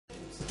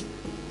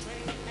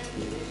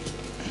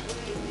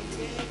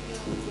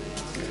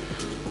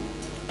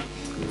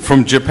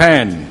From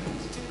Japan,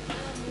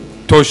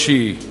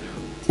 Toshi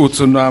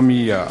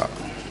Utsunamiya.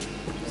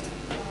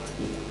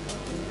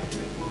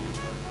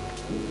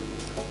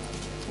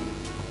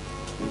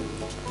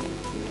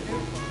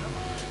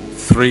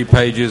 Three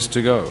pages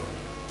to go.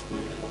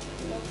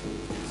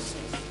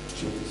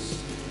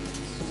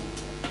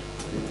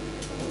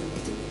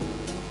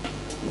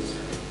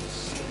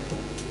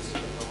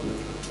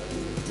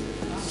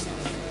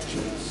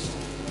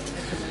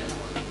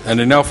 And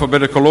in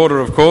alphabetical order,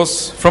 of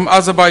course, from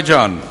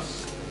Azerbaijan,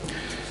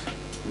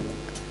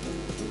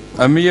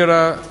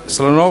 Amira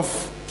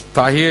Slanov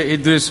Tahir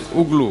Idris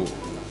Uglu.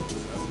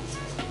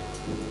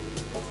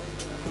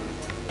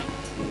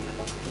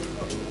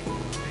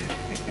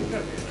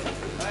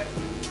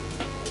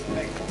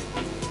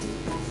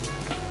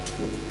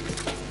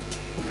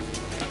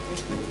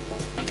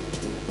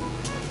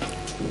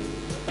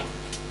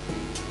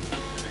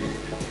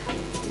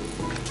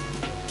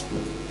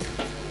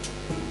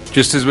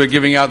 Just as we're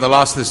giving out the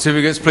last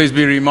certificates, please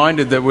be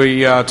reminded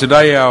that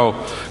today our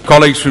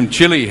colleagues from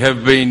Chile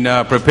have been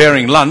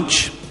preparing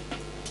lunch,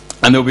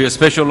 and there'll be a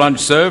special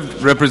lunch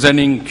served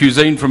representing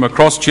cuisine from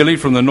across Chile,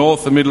 from the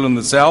north, the middle and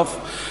the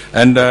south,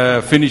 and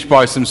finished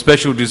by some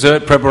special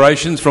dessert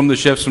preparations from the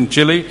chefs from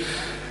Chile,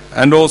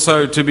 and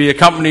also to be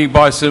accompanied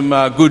by some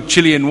good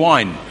Chilean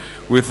wine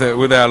with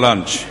our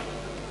lunch.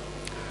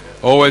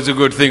 Always a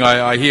good thing.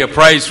 I hear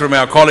praise from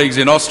our colleagues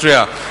in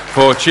Austria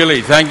for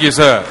Chile. Thank you,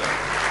 sir.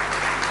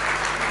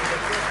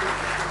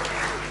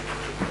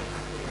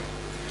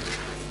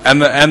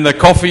 And the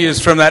coffee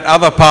is from that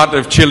other part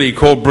of Chile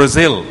called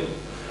Brazil.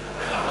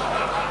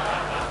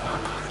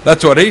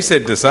 That's what he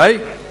said to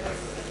say.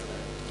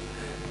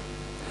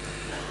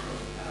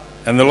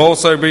 And there'll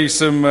also be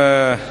some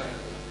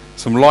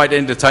light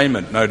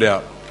entertainment, no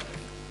doubt.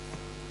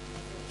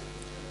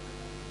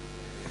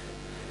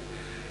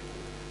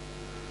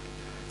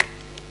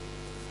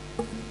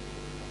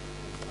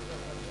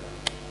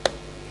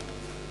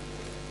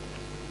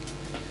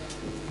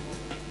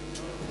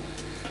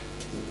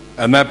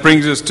 And that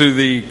brings us to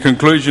the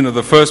conclusion of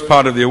the first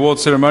part of the award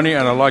ceremony,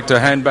 and I'd like to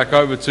hand back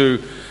over to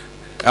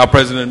our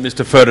President,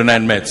 Mr.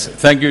 Ferdinand Metz.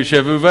 Thank you,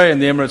 Chef Uwe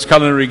and the Emirates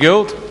Culinary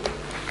Guild.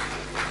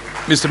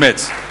 Mr.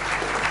 Metz.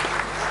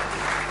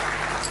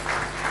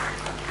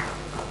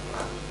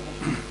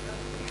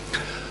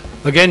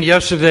 Again,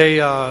 yesterday,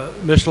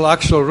 Mr.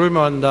 Axel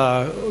Ruhmann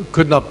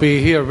could not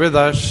be here with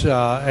us,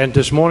 and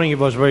this morning he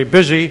was very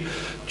busy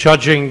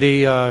judging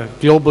the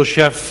Global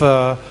Chef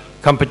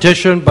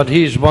competition, but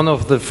he's one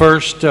of the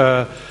first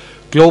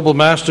global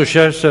master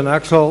chefs. And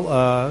Axel,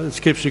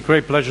 it gives me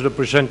great pleasure to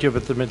present you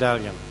with the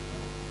medallion.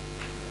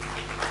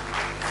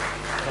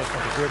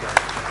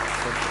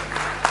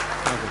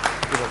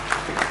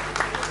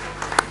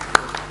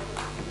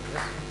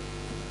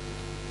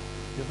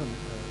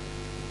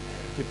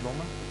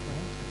 Diploma?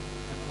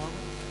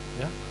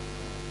 Yeah?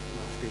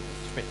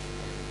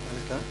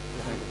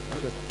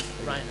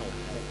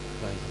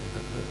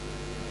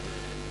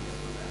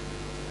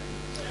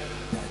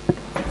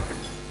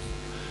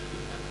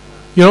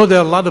 You know, there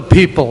are a lot of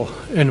people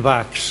in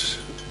WACS,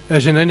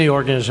 as in any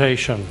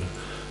organization.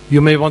 You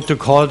may want to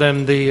call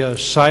them the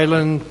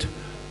silent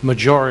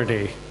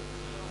majority,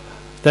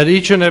 that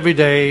each and every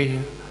day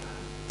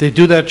they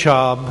do their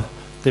job,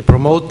 they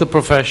promote the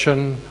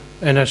profession,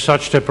 and as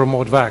such they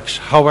promote WACS.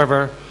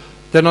 However,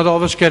 they're not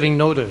always getting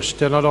noticed.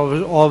 They're not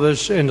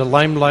always in the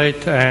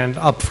limelight and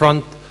up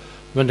front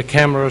when the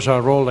cameras are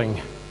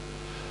rolling.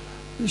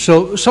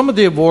 So some of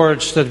the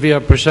awards that we are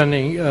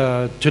presenting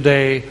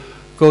today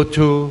go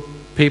to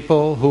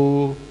people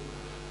who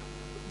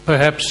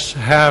perhaps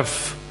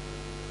have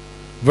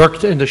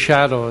worked in the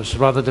shadows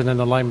rather than in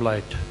the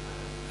limelight.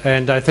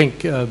 And I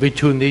think we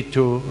too need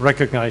to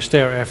recognize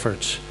their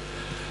efforts.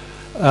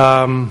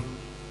 I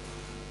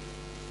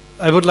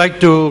would like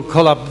to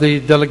call up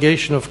the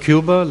delegation of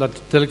Cuba, la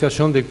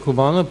delegación de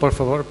Cubana, por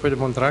favor, puede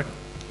montar.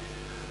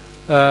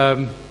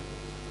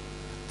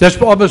 There's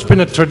always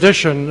been a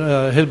tradition.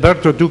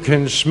 Gilberto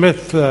Duquesne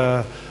Smith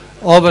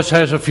always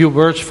has a few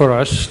words for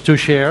us to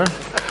share.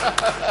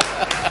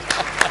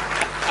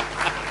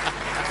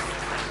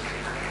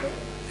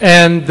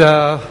 And ich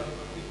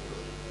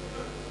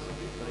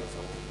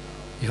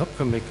habe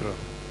kein Mikro.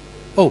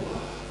 Oh,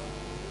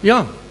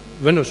 ja,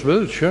 wenn du es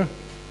willst, sure.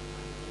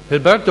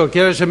 Gilberto,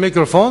 ¿quieres el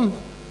micrófono?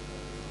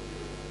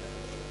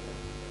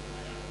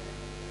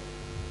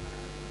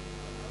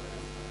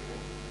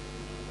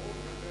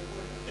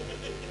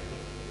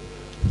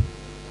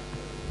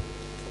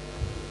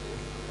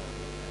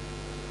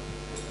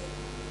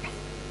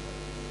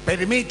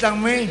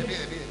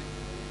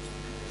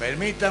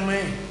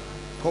 Permítanme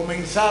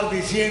comenzar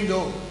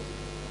diciendo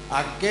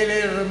aquel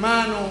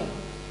hermano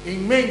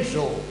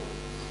inmenso,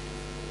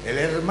 el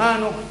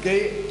hermano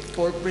que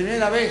por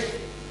primera vez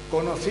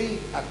conocí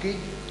aquí.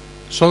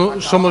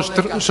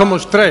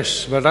 Somos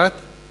tres, ¿verdad?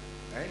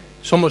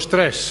 Somos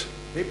tres.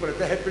 Sí, pero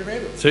este es el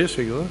primero. Sí,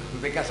 seguro.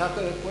 Te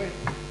casaste después.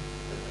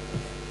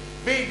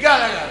 Big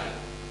Gallagher,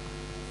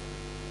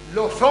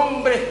 los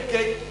hombres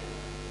que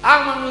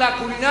aman la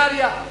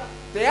culinaria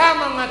te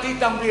aman a ti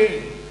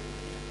también.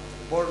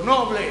 por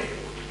noble,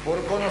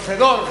 por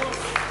conocedor,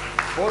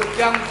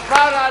 porque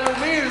ampara al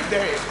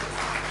humilde,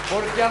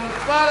 porque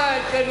ampara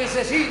al que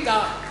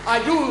necesita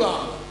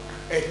ayuda.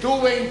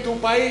 Estuve en tu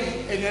país,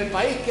 en el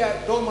país que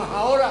tomas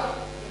ahora,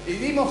 y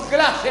dimos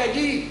clase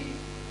allí,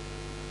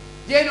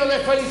 lleno de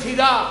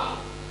felicidad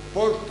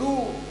por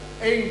tu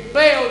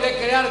empleo de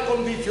crear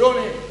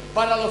condiciones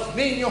para los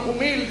niños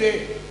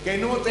humildes que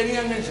no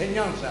tenían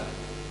enseñanza.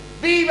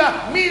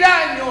 ¡Viva 1000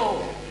 años!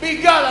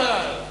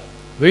 ¡Viva!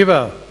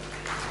 ¡Viva!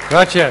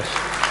 Gracias.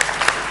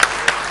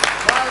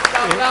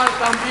 Falta hablar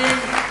también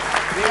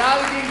de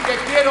alguien que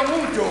quiero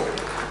mucho.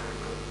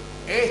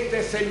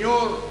 Este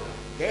señor,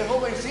 que es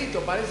jovencito,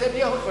 parece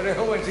viejo, pero es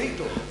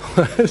jovencito.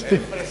 El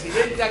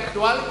presidente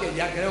actual, que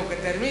ya creo que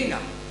termina.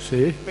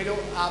 Sí. Pero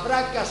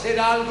habrá que hacer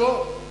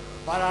algo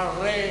para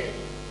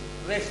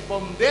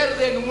responder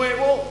de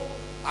nuevo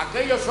a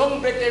aquellos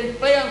hombres que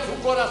emplean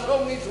su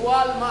corazón y su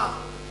alma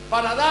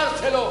para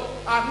dárselo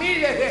a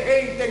miles de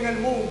gente en el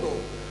mundo.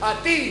 A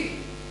ti,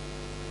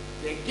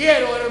 te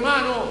quiero,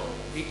 hermano,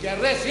 y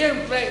querré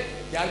siempre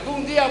que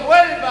algún día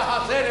vuelvas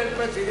a ser el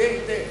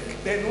presidente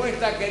de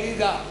nuestra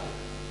querida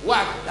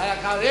WACS, la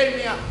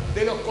Academia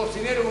de los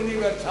Cocineros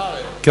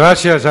Universales.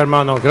 Gracias,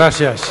 hermano,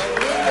 gracias.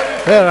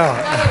 Pero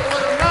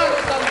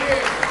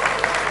también,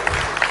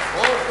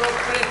 otro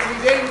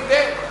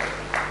presidente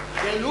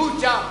que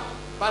lucha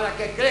para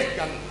que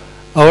crezcan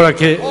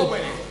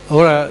jóvenes.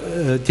 Ahora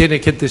tiene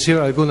que decir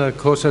algunas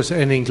cosas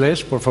en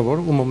inglés, por favor,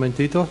 un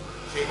momentito.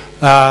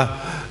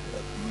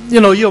 You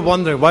know, you're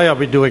wondering, why are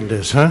we doing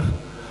this, huh?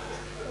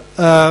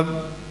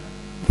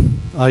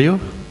 Are you?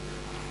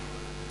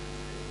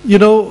 You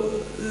know,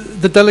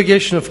 the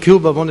delegation of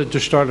Cuba wanted to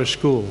start a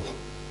school,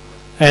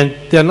 and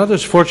they're not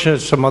as fortunate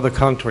as some other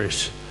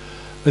countries.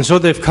 And so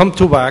they've come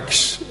to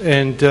WACS,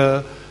 and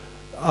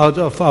out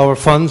of our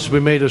funds, we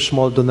made a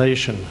small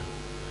donation.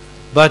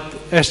 But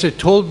as they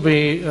told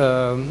me,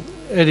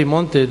 Eddie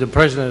Monte, the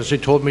president, as he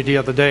told me the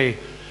other day,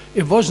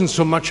 it wasn't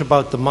so much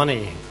about the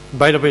money.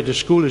 By the way, the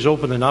school is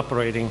open and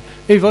operating.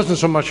 It wasn't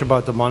so much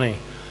about the money.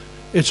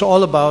 It's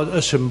all about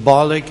a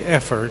symbolic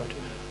effort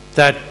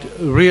that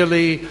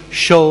really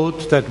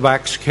showed that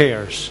WACS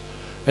cares.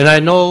 And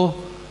I know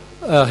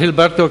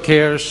Gilberto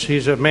cares.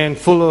 He's a man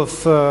full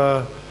of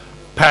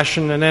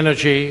passion and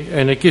energy,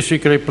 and it gives me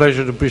great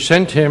pleasure to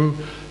present him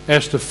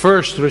as the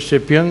first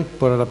recipient,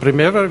 por la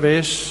primera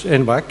vez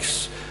en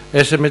WACS,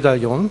 ese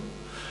medallón,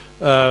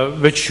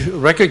 which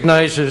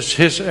recognizes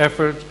his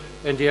effort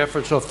and the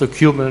efforts of the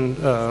Cuban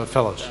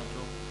fellows.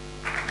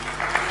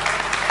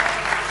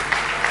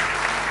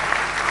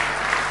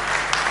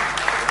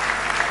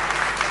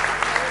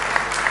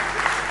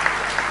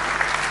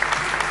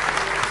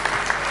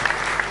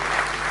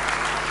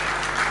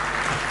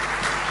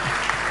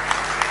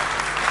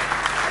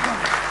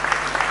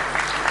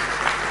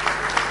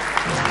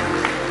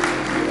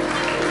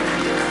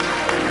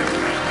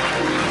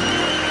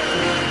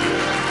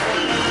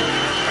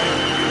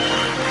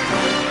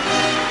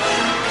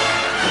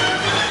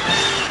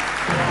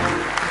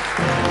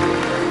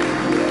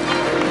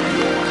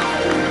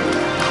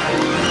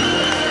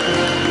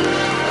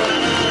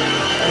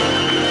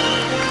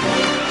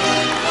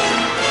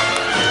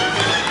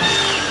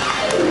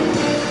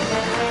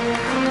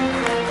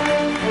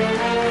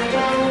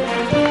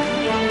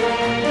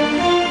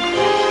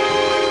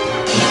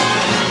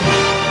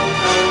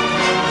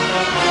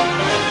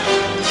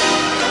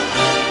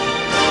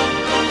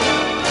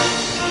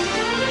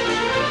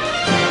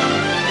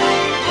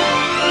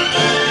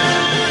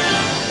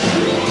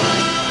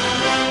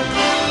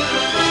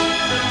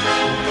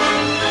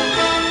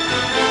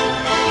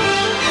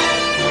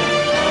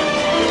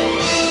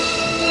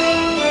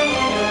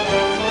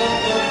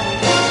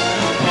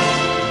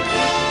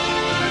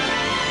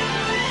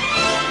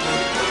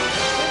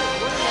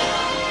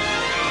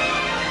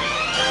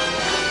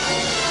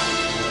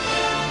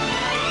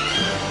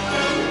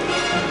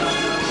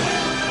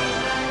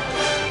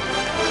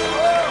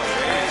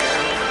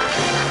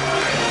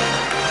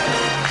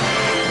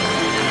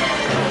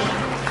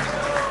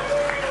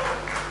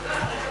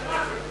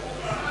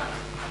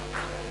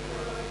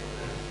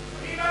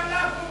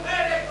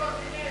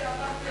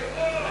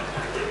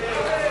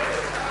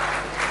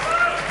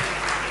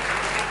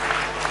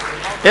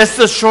 It's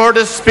the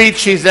shortest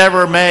speech he's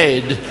ever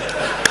made.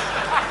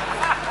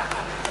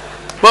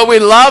 But we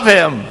love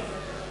him.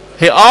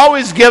 He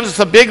always gives us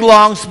a big,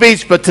 long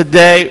speech, but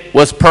today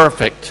was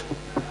perfect.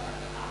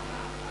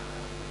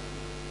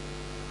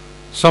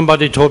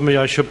 Somebody told me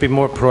I should be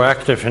more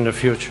proactive in the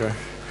future.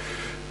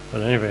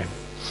 But anyway.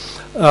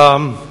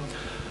 I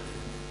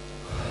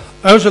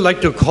also like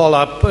to call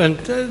up, and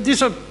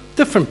these are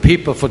different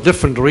people for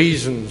different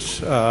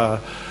reasons. I'd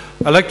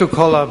like to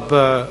call up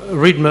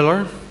Reed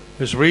Miller.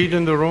 Is Reed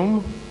in the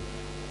room?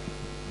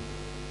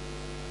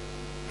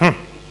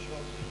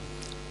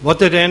 What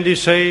did Andy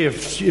say?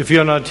 If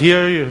you're not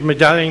here, your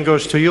medallion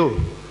goes to you.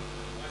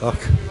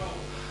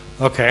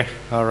 Okay,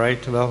 all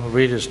right. Well,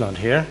 Reed is not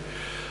here.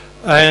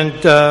 And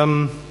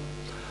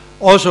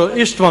also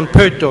Istvan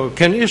Pöto.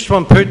 Can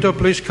Istvan Pöto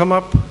please come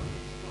up?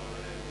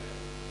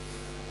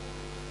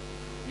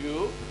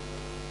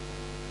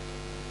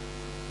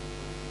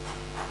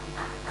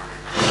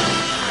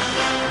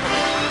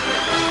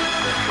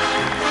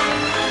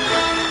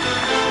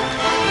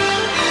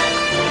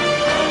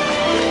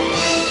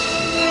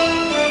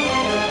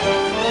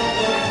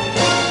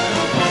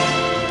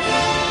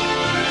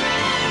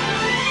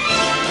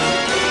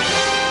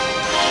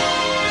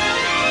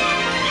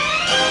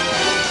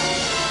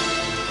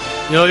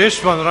 You know,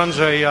 Istvan runs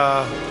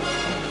a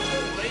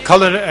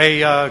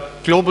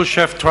global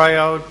chef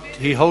tryout.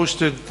 He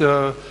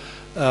hosted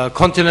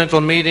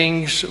continental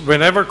meetings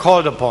whenever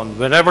called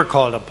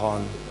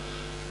upon.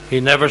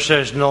 He never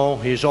says no.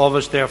 He's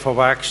always there for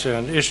WACS.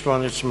 And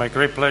Istvan, it's my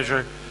great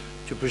pleasure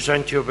to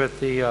present you with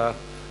the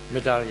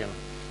medallion.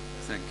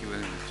 Thank you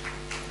very much.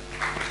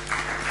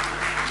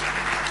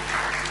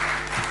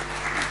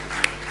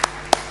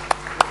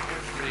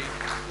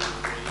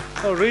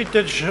 Oh,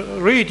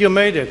 Reed, you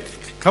made it.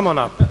 Come on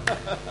up. I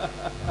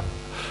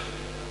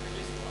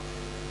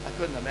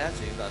couldn't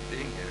imagine you not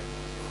being here.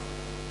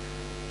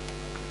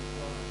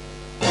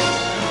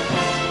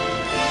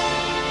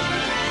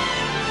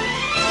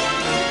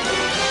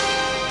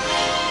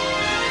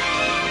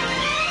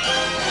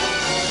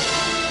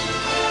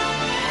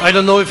 I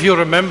don't know if you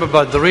remember,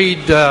 but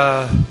Reed